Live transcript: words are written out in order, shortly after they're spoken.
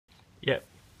Yep,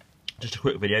 just a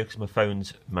quick video because my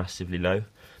phone's massively low.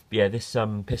 But yeah, this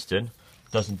piston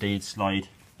does indeed slide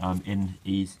in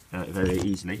very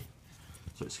easily.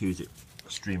 So excuse it,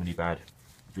 extremely bad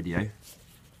video.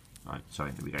 Right,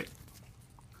 sorry, here we go.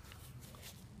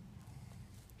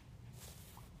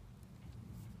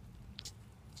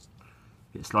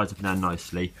 It slides up and down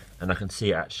nicely, and I can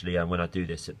see it actually when I do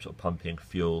this, it's sort of pumping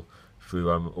fuel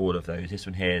through all of those. This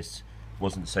one here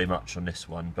wasn't so much on this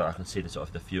one, but I can see the sort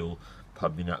of the fuel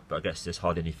pumping up. But I guess there's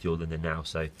hardly any fuel in there now,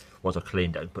 so once I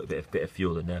cleaned it and put a bit of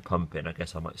fuel in there pumping, I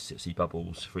guess I might see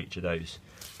bubbles for each of those.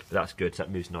 But that's good, so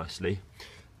that moves nicely.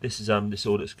 This all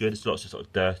looks good. There's lots of sort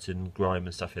of dirt and grime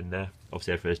and stuff in there.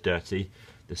 Obviously everything's dirty.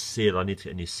 The seal, I need to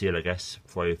get a new seal, I guess,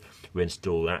 before I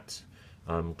reinstall that,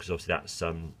 because obviously that's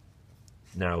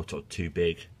now sort of too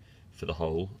big for the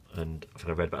hole, and I think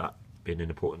I read about that being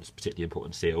an particularly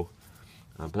important seal.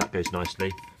 But that goes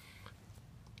nicely.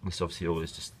 This obviously all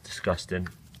is just disgusting.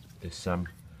 This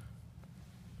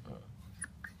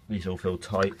these all feel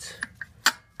tight,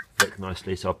 fit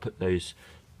nicely. So I'll put those.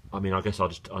 I mean, I guess I'll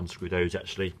just unscrew those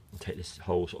actually and take this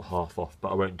whole sort of half off. But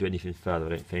I won't do anything further, I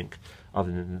don't think,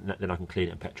 other than then I can clean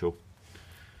it in petrol.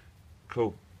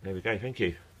 Cool. There we go. Thank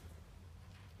you.